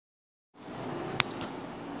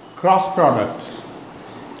cross products.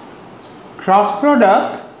 Cross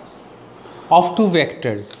product of two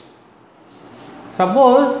vectors.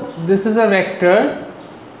 Suppose this is a vector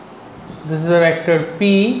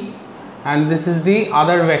P and this is the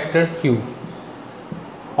other vector Q,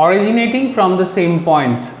 originating from the same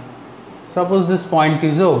point. Suppose this point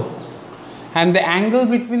is O and the angle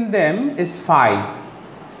between them is phi.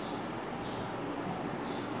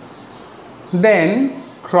 Then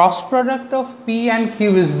cross product of P and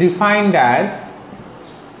Q is defined as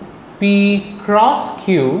P cross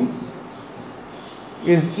Q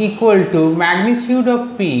is equal to magnitude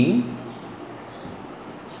of P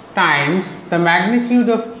times the magnitude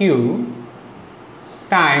of Q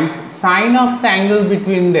times sine of the angle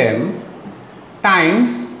between them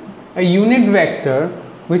times a unit vector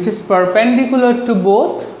which is perpendicular to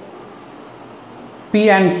both P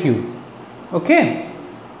and Q. Okay.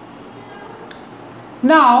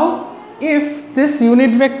 Now, if this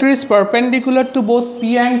unit vector is perpendicular to both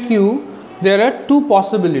P and Q, there are two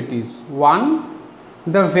possibilities. One,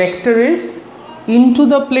 the vector is into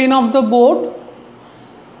the plane of the board.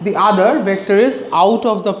 The other vector is out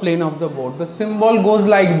of the plane of the board. The symbol goes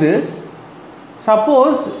like this.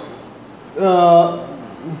 Suppose an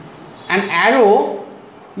arrow,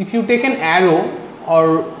 if you take an arrow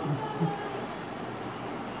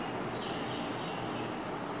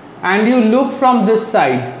and you look from this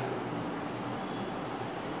side,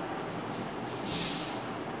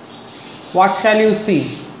 what shall you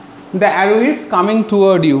see? The arrow is coming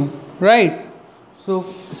toward you, right?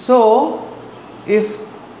 So if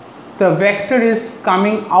the vector is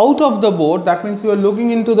coming out of the board, that means you are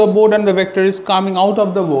looking into the board and the vector is coming out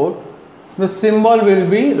of the board, the symbol will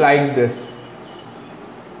be like this.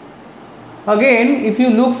 Again, if you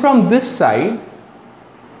look from this side,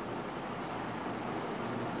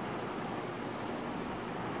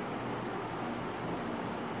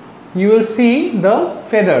 you will see the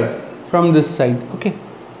feather from this side. Okay,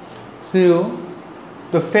 so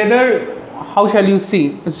the feather, how shall you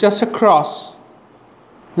see? It's just a cross,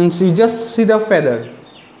 and so you just see the feather.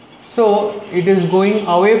 So it is going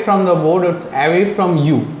away from the board, it's away from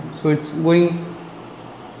you, so it's going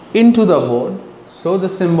into the board. So the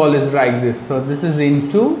symbol is like this. So this is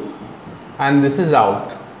into and this is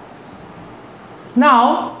out.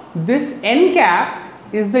 Now this n cap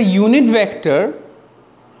is the unit vector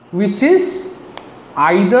which is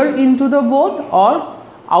either into the board or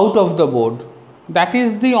out of the board. That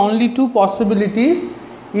is the only two possibilities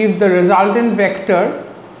if the resultant vector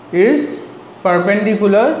is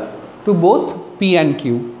perpendicular to both P and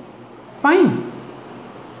Q. Fine.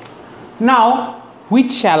 Now,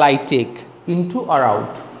 which shall I take, into or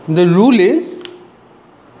out? The rule is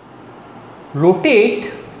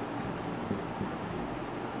rotate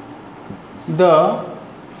the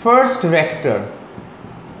first vector.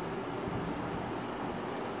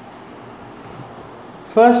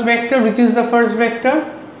 First vector, which is the first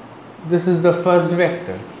vector? This is the first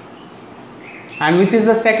vector. And which is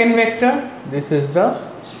the second vector? This is the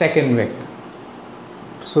second vector.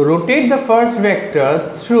 So rotate the first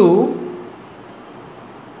vector through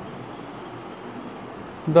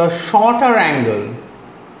the shorter angle.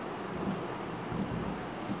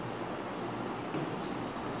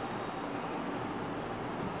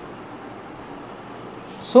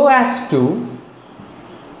 So as to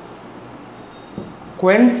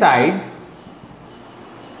coincide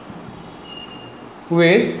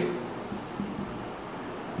with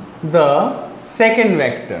the second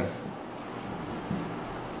vector.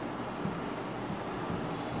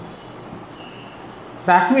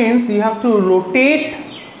 That means you have to rotate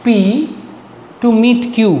P to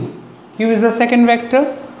meet Q. Q is the second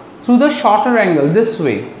vector, through the shorter angle this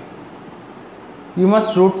way. You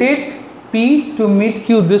must rotate P to meet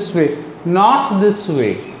Q this way, not this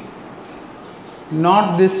way.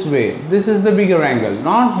 Not this way. This is the bigger angle,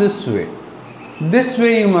 not this way. This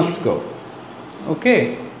way you must go.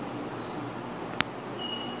 Okay.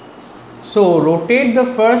 So rotate the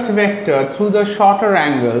first vector through the shorter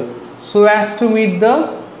angle so as to meet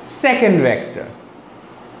the second vector.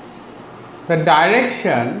 The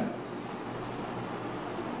direction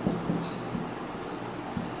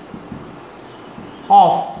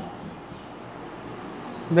of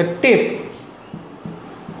the tip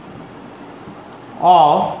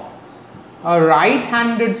of a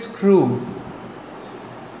right-handed screw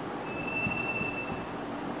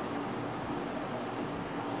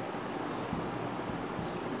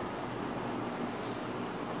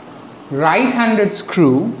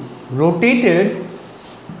rotated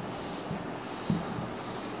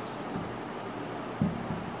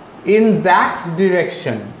in that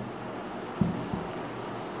direction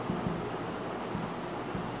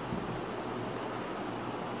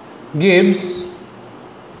gives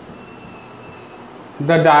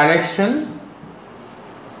the direction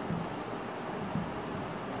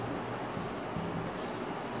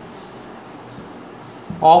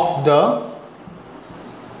of the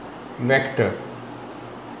vector.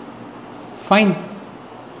 Fine.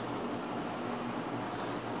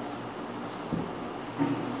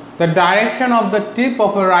 The direction of the tip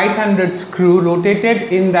of a right-handed screw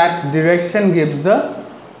rotated in that direction gives the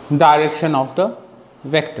direction of the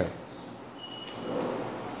vector.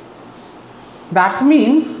 That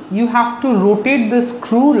means you have to rotate the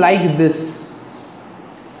screw like this.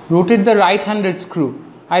 Rotate the right-handed screw.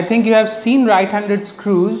 I think you have seen right-handed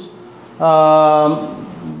screws. All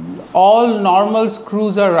normal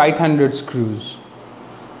screws are right-handed screws,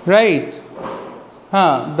 right?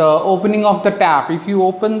 The opening of the tap. If you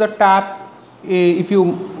open the tap, if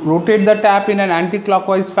you rotate the tap in an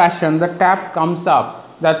anti-clockwise fashion, the tap comes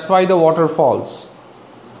up. That's why the water falls.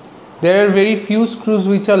 There are very few screws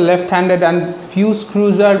which are left-handed, and few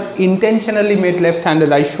screws are intentionally made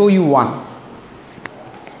left-handed. I show you one.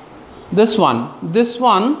 This one. This is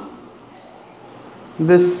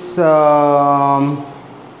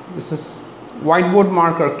whiteboard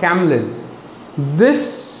marker Camlin.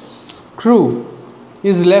 This screw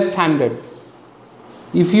is left-handed.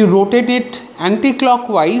 If you rotate it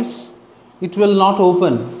anti-clockwise, it will not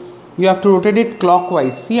open. You have to rotate it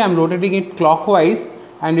clockwise. See, I am rotating it clockwise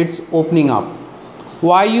and it's opening up.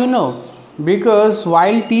 Why, you know? Because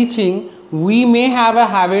while teaching, we may have a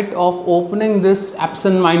habit of opening this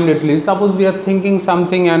absent-mindedly. Suppose we are thinking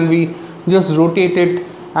something and we just rotate it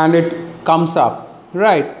and it comes up,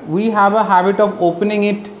 right? We have a habit of opening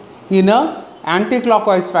it in a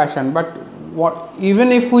anti-clockwise fashion, but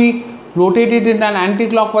even if we rotate it in an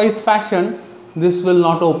anti-clockwise fashion, this will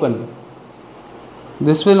not open.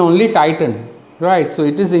 This will only tighten, right? So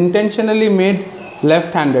it is intentionally made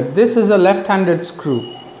left-handed. This is a left-handed screw,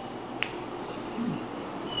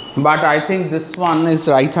 but I think this one is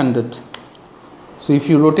right-handed. So if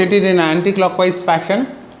you rotate it in an anti-clockwise fashion,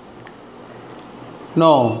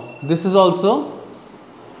 no, this is also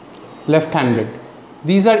left-handed.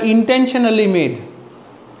 These are intentionally made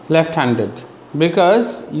left-handed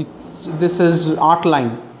because this is arc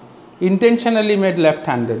line, intentionally made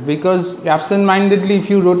left-handed, because absent-mindedly if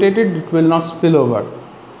you rotate it, it will not spill over.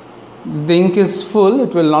 The ink is full,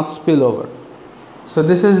 it will not spill over. So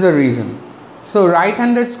this is the reason. So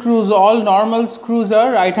right-handed screws, all normal screws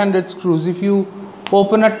are right-handed screws. If you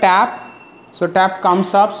open a tap, so tap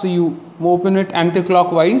comes up, so you open it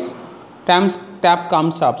anti-clockwise, tap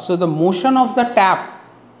comes up. So the motion of the tap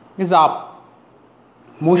is up.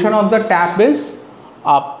 Motion of the tap is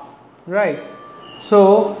up, right?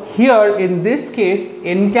 So here in this case,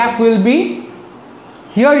 end cap will be,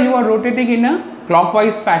 here you are rotating in a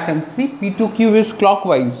clockwise fashion. See, P2Q is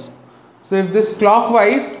clockwise. So if this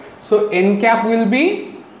clockwise, so end cap will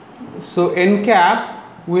be,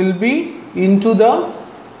 into the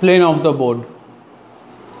plane of the board,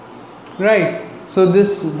 right? So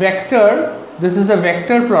this vector, this is a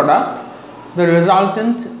vector product. The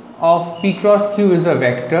resultant of P cross Q is a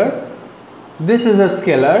vector. This is a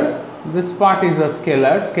scalar. This part is a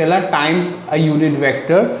scalar. Scalar times a unit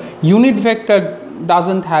vector. Unit vector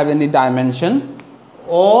doesn't have any dimension.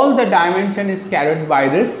 All the dimension is carried by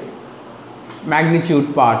this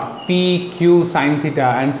magnitude part, P, Q, sine theta.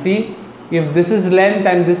 And see, if this is length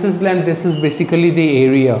and this is length, this is basically the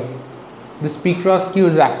area. This P cross Q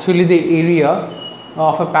is actually the area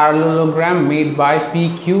of a parallelogram made by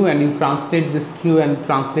PQ, and you translate this Q and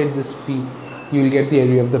translate this P, you will get the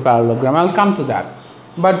area of the parallelogram. I will come to that.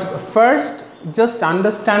 But first, just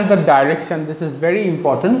understand the direction. This is very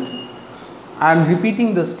important. I am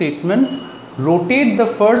repeating the statement. Rotate the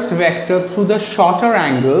first vector through the shorter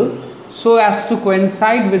angle so as to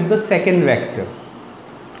coincide with the second vector.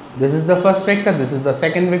 This is the first vector, this is the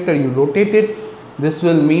second vector. You rotate it, this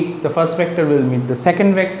will meet, the first vector will meet the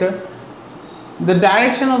second vector. The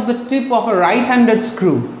direction of the tip of a right-handed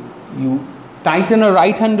screw, you tighten a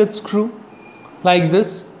right-handed screw like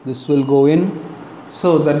this, this will go in.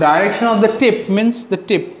 So the direction of the tip means the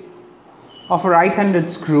tip of a right-handed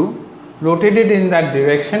screw rotated in that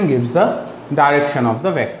direction gives the direction of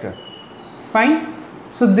the vector. Fine.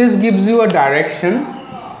 So this gives you a direction.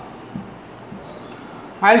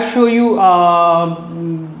 I'll show you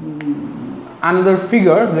another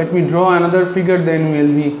figure. Let me draw another figure, then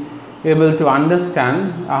we'll be able to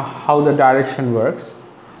understand how the direction works.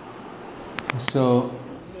 So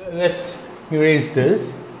let's erase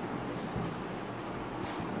this.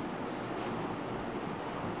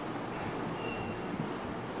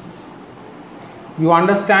 You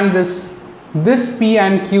understand this P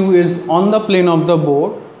and Q is on the plane of the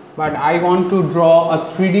board. but I want to draw a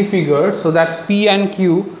 3D figure so that P and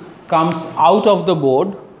Q comes out of the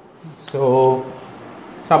board. So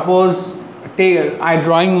suppose I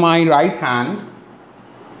drawing my right hand.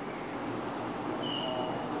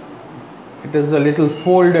 It is a little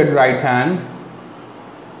folded right hand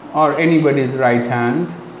or anybody's right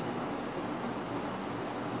hand.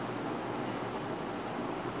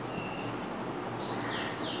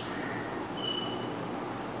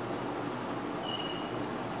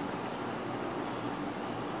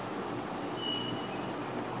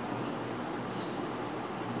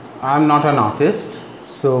 I am not an artist,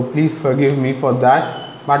 so please forgive me for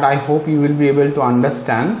that, but I hope you will be able to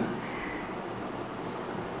understand.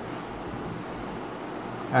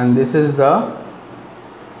 And this is the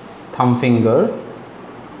thumb finger.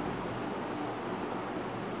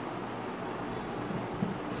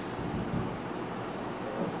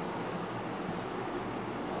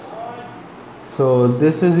 So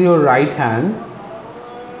this is your right hand.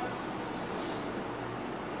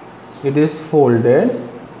 It is folded.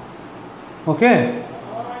 Okay,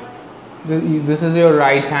 this is your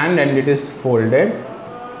right hand and it is folded.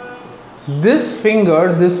 This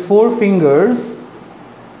finger, these 4 fingers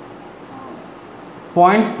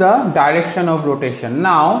points the direction of rotation.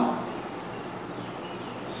 Now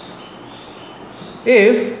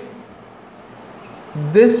if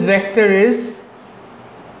this vector is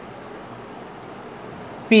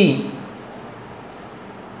P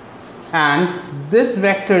and this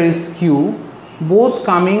vector is Q, both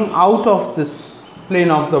coming out of this plane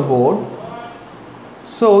of the board,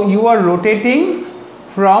 so you are rotating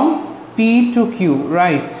from P to Q,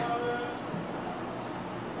 right?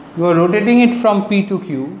 You are rotating it from P to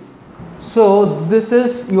Q. So this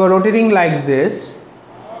is, you are rotating like this,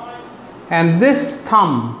 and this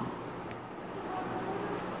thumb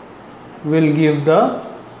will give the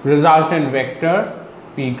resultant vector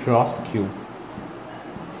P cross Q.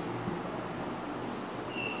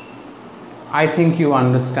 I think you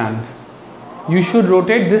understand. You should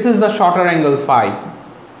rotate. This is the shorter angle phi.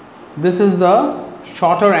 This is the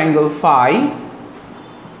shorter angle phi.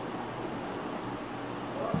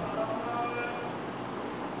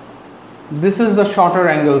 This is the shorter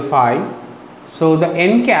angle phi. So the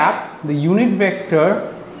n cap, the unit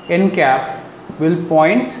vector n cap, will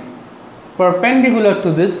point perpendicular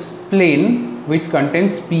to this plane which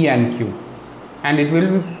contains P and Q, and it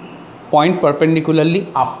will point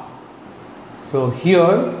perpendicularly up. So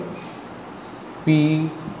here P,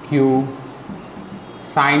 Q,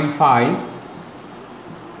 sine phi,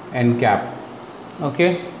 n cap.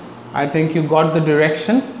 Okay, I think you got the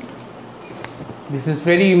direction. This is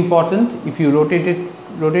very important. If you rotate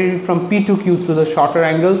it from P to Q through the shorter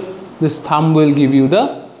angle, this thumb will give you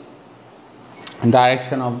the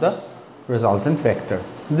direction of the resultant vector.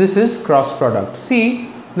 This is cross product.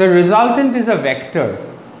 See, the resultant is a vector.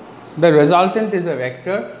 The resultant is a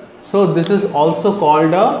vector. So this is also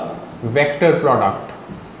called a vector product.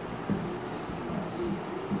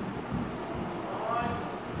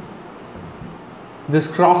 This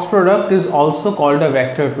cross product is also called a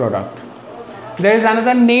vector product. There is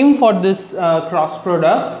another name for this cross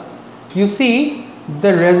product. You see,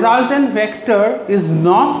 the resultant vector is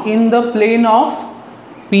not in the plane of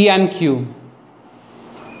P and Q.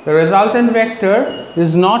 The resultant vector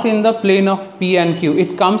is not in the plane of P and Q.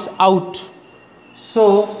 It comes out.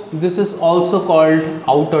 So this is also called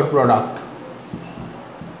outer product.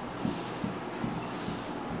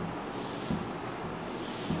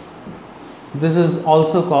 This is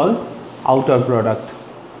also called outer product.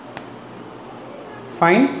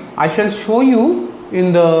 Fine. I shall show you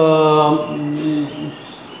in the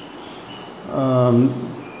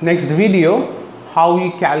next video how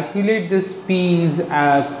we calculate this P's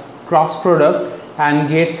cross product and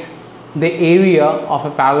get the area of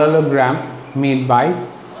a parallelogram made by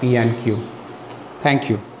P and Q. Thank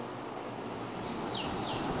you.